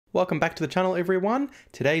Welcome back to the channel, everyone.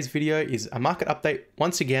 Today's video is a market update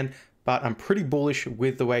once again, but I'm pretty bullish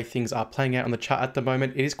with the way things are playing out on the chart at the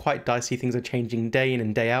moment. It is quite dicey. Things are changing day in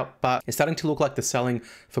and day out, but it's starting to look like the selling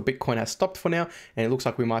for Bitcoin has stopped for now, and it looks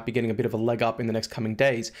like we might be getting a bit of a leg up in the next coming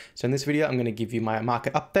days. So in this video, I'm going to give you my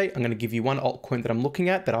market update. I'm going to give you one altcoin that I'm looking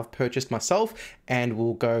at that I've purchased myself, and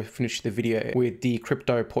we'll go finish the video with the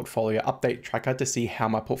crypto portfolio update tracker to see how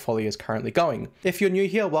my portfolio is currently going. If you're new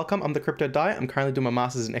here, welcome. I'm the Crypto Diet. I'm currently doing my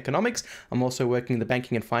master's in economics. I'm also working in the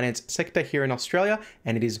banking and finance sector here in Australia,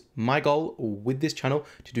 and it is my goal with this channel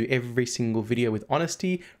to do every single video with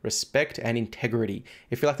honesty, respect, and integrity.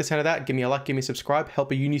 If you like the sound of that, give me a like, give me a subscribe, help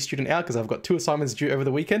a uni student out because I've got 2 assignments due over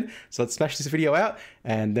the weekend. So let's smash this video out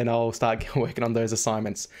and then I'll start working on those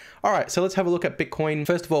assignments. All right, so let's have a look at Bitcoin.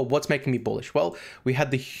 First of all, what's making me bullish? Well, we had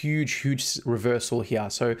the huge reversal here.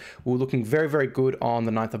 So we were looking very, very good on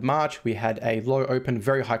the 9th of March. We had a low open,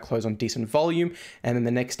 very high close on decent volume. And then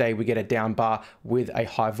the next day we get a down bar with a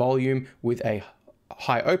high volume, with a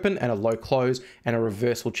high open and a low close and a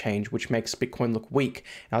reversal change, which makes Bitcoin look weak.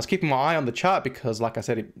 And I was keeping my eye on the chart because, like I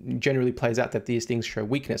said, it generally plays out that these things show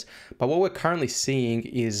weakness. But what we're currently seeing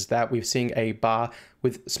is that we're seeing a bar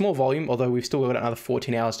with small volume, although we've still got another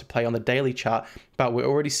 14 hours to play on the daily chart, but we're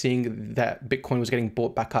already seeing that Bitcoin was getting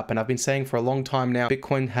bought back up. And I've been saying for a long time now,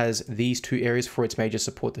 Bitcoin has these 2 areas for its major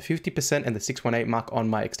support, the 50% and the 618 mark on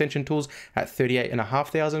my extension tools at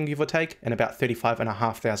 38,500 give or take, and about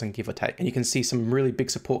 35,500 give or take. And you can see some really big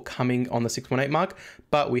support coming on the 618 mark,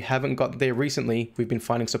 but we haven't got there recently. We've been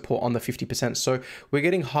finding support on the 50%. So we're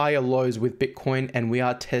getting higher lows with Bitcoin, and we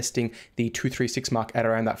are testing the 236 mark at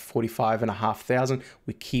around that 45,500.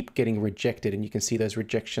 We keep getting rejected, and you can see those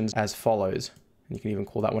rejections as follows. You can even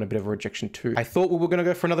call that one a bit of a rejection too. I thought we were going to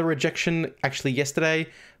go for another rejection actually yesterday.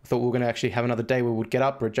 I thought we were going to actually have another day where we would get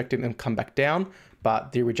up, reject it, and come back down,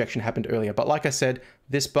 but the rejection happened earlier. But like I said,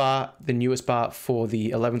 this bar, the newest bar for the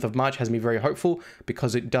 11th of March, has me very hopeful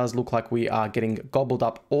because it does look like we are getting gobbled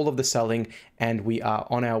up, all of the selling, and we are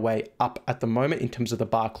on our way up at the moment in terms of the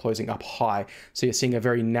bar closing up high. So you're seeing a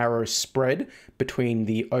very narrow spread between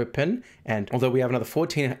the open, and although we have another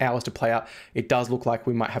 14 hours to play out, it does look like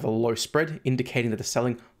we might have a low spread, indicating that the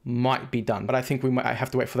selling might be done. But I think we might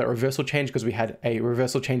have to wait for that reversal change because we had a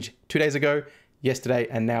reversal change 2 days ago, yesterday,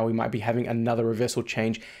 and now we might be having another reversal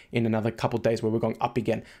change in another couple of days where we're going up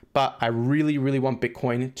again. But I really want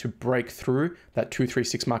Bitcoin to break through that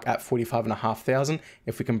 236 mark at 45,500.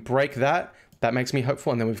 If we can break that, that makes me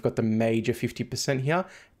hopeful. And then we've got the major 50% here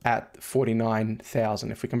at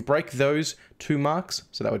 49,000. If we can break those 2 marks,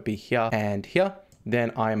 so that would be here and here,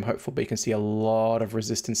 then I am hopeful. But you can see a lot of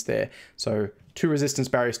resistance there. So 2 resistance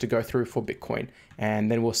barriers to go through for Bitcoin, and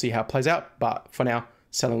then we'll see how it plays out. But for now,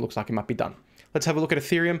 selling looks like it might be done. Let's have a look at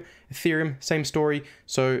Ethereum. Ethereum, same story.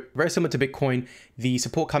 So very similar to Bitcoin, the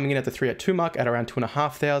support coming in at the 382 mark at around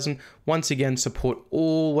 2,500. Once again, support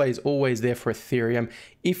always there for Ethereum.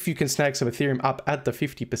 If you can snag some Ethereum up at the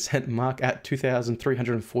 50% mark at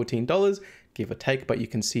 $2,314, give or take, but you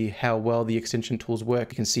can see how well the extension tools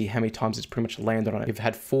work. You can see how many times it's pretty much landed on it. You've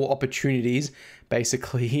had 4 opportunities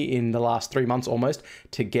basically in the last 3 months almost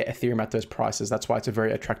to get Ethereum at those prices. That's why it's a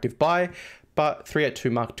very attractive buy. But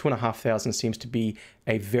 382 mark, 2,500 seems to be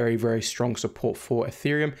a very strong support for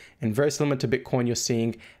Ethereum. And very similar to Bitcoin, you're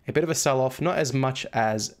seeing a bit of a sell-off, not as much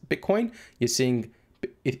as Bitcoin. You're seeing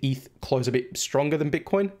ETH close a bit stronger than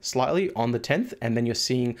Bitcoin, slightly on the 10th. And then you're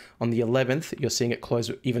seeing on the 11th, you're seeing it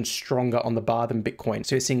close even stronger on the bar than Bitcoin.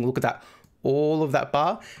 So you're seeing, look at that, all of that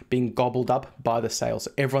bar being gobbled up by the sales.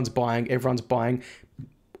 So everyone's buying.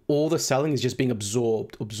 All the selling is just being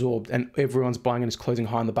absorbed, and everyone's buying and is closing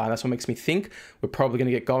high on the bar. And that's what makes me think we're probably going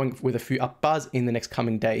to get going with a few up bars in the next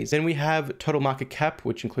coming days. Then we have total market cap,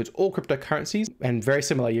 which includes all cryptocurrencies, and very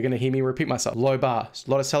similar. You're going to hear me repeat myself. Low bar,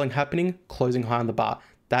 a lot of selling happening, closing high on the bar.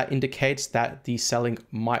 That indicates that the selling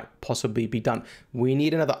might possibly be done. We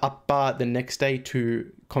need another up bar the next day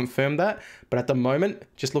to confirm that. But at the moment,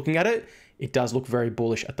 just looking at it, it does look very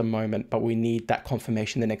bullish at the moment, but we need that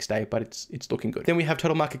confirmation the next day, but it's looking good. Then we have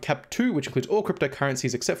total market cap 2, which includes all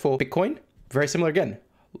cryptocurrencies except for Bitcoin. Very similar again,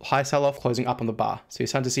 high sell-off, closing up on the bar. So you're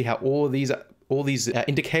starting to see how all these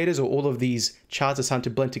indicators or all of these charts are starting to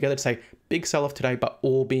blend together to say big sell-off today, but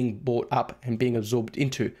all being bought up and being absorbed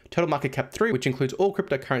into total market cap 3, which includes all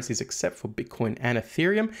cryptocurrencies except for Bitcoin and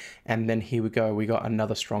Ethereum. And then here we go, we got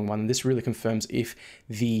another strong one. This really confirms if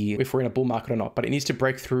we're in a bull market or not, but it needs to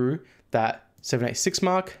break through that 786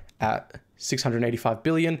 mark at 685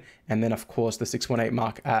 billion, and then of course the 618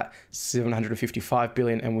 mark at 755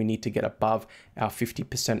 billion, and we need to get above our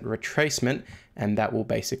 50% retracement, and that will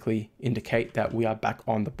basically indicate that we are back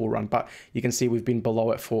on the bull run. But you can see we've been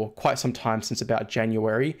below it for quite some time, since about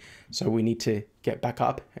January, so we need to get back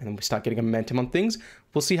up and then we start getting a momentum on things.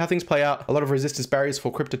 We'll see how things play out. A lot of resistance barriers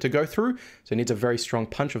for crypto to go through, so it needs a very strong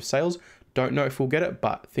punch of sales. Don't know if we'll get it,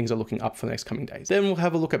 but things are looking up for the next coming days. Then we'll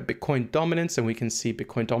have a look at Bitcoin dominance, and we can see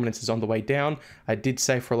Bitcoin dominance is on the way down. I did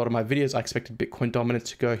say for a lot of my videos, I expected Bitcoin dominance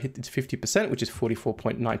to go hit its 50%, which is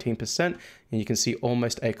 44.19%. And you can see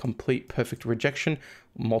almost a complete perfect rejection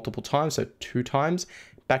multiple times, so 2 times.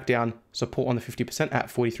 Back down, support on the 50% at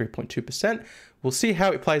 43.2%. We'll see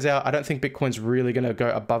how it plays out. I don't think Bitcoin's really going to go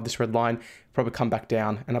above this red line, probably come back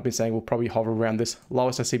down. And I've been saying we'll probably hover around this.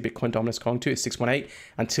 Lowest I see Bitcoin dominance going to is 618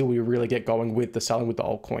 until we really get going with the selling with the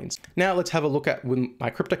altcoins. Now let's have a look at my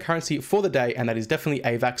cryptocurrency for the day, and that is definitely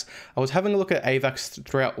AVAX. I was having a look at AVAX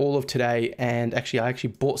throughout all of today, and I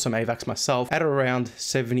actually bought some AVAX myself at around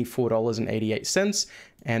 $74.88.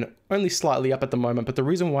 And only slightly up at the moment. But the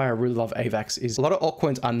reason why I really love AVAX is a lot of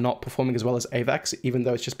altcoins are not performing as well as AVAX, even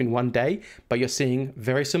though it's just been one day. But you're seeing,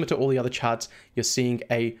 very similar to all the other charts, you're seeing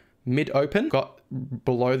a mid-open, got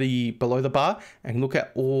below the bar, and look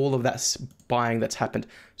at all of that buying that's happened.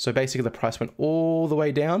 So basically the price went all the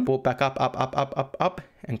way down, bought back up,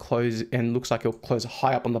 and close, and looks like it'll close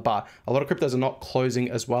high up on the bar. A lot of cryptos are not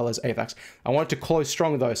closing as well as AVAX. I want it to close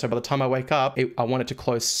strong though, so by the time I wake up, I want it to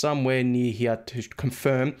close somewhere near here to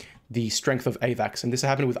confirm the strength of AVAX. And this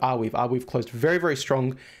happened with Arweave. Arweave closed very, very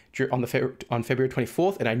strong on February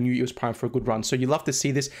 24th, and I knew it was primed for a good run. So you love to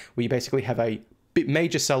see this, where you basically have a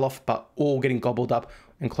major sell-off, but all getting gobbled up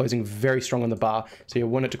and closing very strong on the bar. So you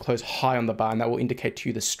want it to close high on the bar, and that will indicate to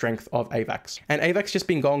you the strength of AVAX. And AVAX just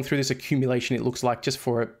been going through this accumulation, it looks like, just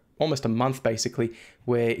for almost a month basically,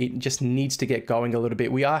 where it just needs to get going a little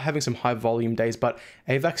bit. We are having some high volume days, but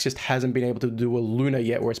AVAX just hasn't been able to do a lunar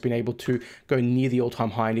yet, where it's been able to go near the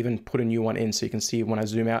all-time high and even put a new one in. So you can see when I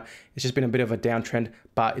zoom out, it's just been a bit of a downtrend,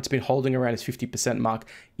 but it's been holding around its 50% mark.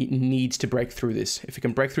 It needs to break through this. If it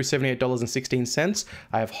can break through $78.16,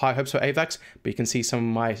 I have high hopes for AVAX, but you can see some of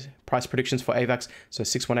my price predictions for AVAX. So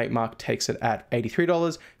 618 mark takes it at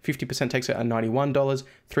 $83, 50% takes it at $91,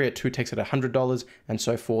 382 takes it at $100, and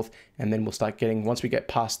so forth. And then we'll start getting, once we get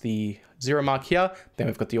past the 0 mark here, then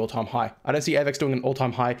we've got the all-time high. I don't see AVAX doing an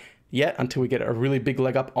all-time high yet until we get a really big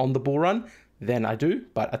leg up on the bull run. Then I do,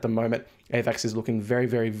 but at the moment, AVAX is looking very,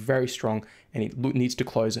 very, very strong, and it needs to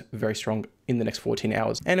close very strong in the next 14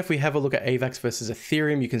 hours. And if we have a look at AVAX versus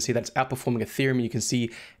Ethereum, you can see that it's outperforming Ethereum. You can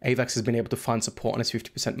see AVAX has been able to find support on its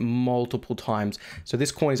 50% multiple times. So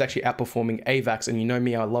this coin is actually outperforming AVAX, and you know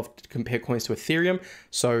me, I love to compare coins to Ethereum.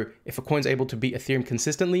 So if a coin's able to beat Ethereum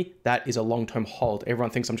consistently, that is a long-term hold.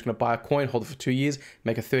 Everyone thinks I'm just gonna buy a coin, hold it for 2 years,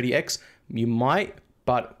 make a 30x. You might,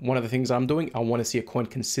 but one of the things I'm doing, I want to see a coin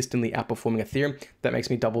consistently outperforming Ethereum. That makes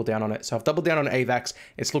me double down on it. So I've doubled down on AVAX.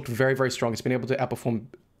 It's looked very, very strong. It's been able to outperform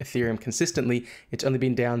Ethereum consistently. It's only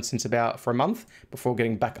been down since for a month before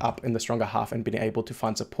getting back up in the stronger half and being able to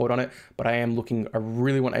find support on it. But I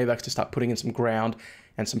really want AVAX to start putting in some ground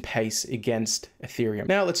and some pace against Ethereum.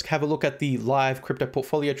 Now let's have a look at the live crypto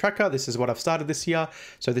portfolio tracker. This is what I've started this year.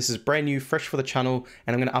 So this is brand new, fresh for the channel,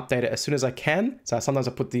 and I'm gonna update it as soon as I can. So sometimes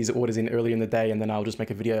I put these orders in early in the day, and then I'll just make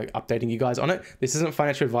a video updating you guys on it. This isn't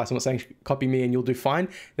financial advice. I'm not saying copy me and you'll do fine.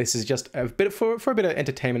 This is just a bit for a bit of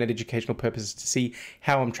entertainment and educational purposes to see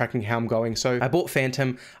how I'm tracking, how I'm going. So I bought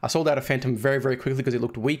Phantom. I sold out of Phantom very, very quickly because it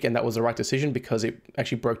looked weak, and that was the right decision because it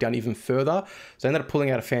actually broke down even further. So I ended up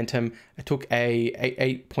pulling out of Phantom. I took a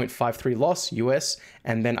 8.53 loss US,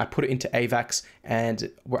 and then I put it into AVAX,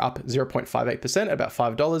 and we're up 0.58% at about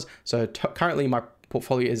 $5. So currently my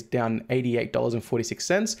portfolio is down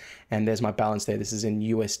 $88.46, and there's my balance there. This is in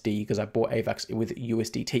USD because I bought AVAX with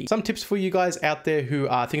USDT. Some tips for you guys out there who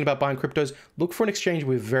are thinking about buying cryptos: look for an exchange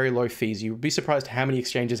with very low fees. You'll be surprised how many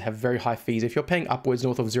exchanges have very high fees. If you're paying upwards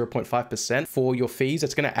north of 0.5% for your fees,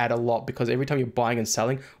 it's going to add a lot, because every time you're buying and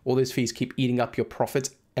selling, all those fees keep eating up your profits.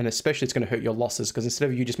 And especially it's going to hurt your losses, because instead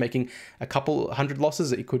of you just making a couple hundred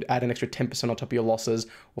losses, it could add an extra 10% on top of your losses,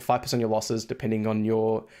 or 5% of your losses, depending on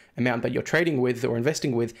your amount that you're trading with or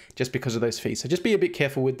investing with, just because of those fees. So just be a bit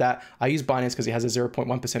careful with that. I use Binance because it has a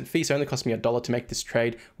 0.1% fee, so it only cost me $1 to make this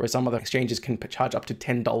trade, whereas some other exchanges can charge up to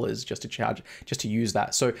 $10 just to use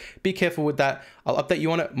that. So be careful with that. I'll update you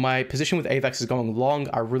on it. My position with AVAX is going long.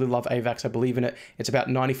 I really love AVAX. I believe in it. It's about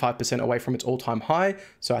 95% away from its all-time high,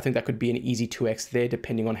 so I think that could be an easy 2x there,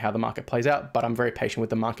 depending on how the market plays out. But I'm very patient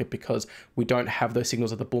with the market because we don't have those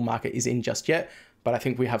signals that the bull market is in just yet. but I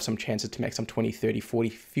think we have some chances to make some 20, 30, 40,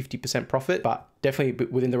 50% profit, but definitely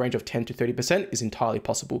within the range of 10 to 30% is entirely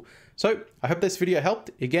possible. So I hope this video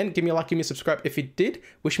helped. Again, give me a like, give me a subscribe if it did.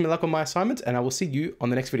 Wish me luck on my assignments, and I will see you on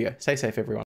the next video. Stay safe, everyone.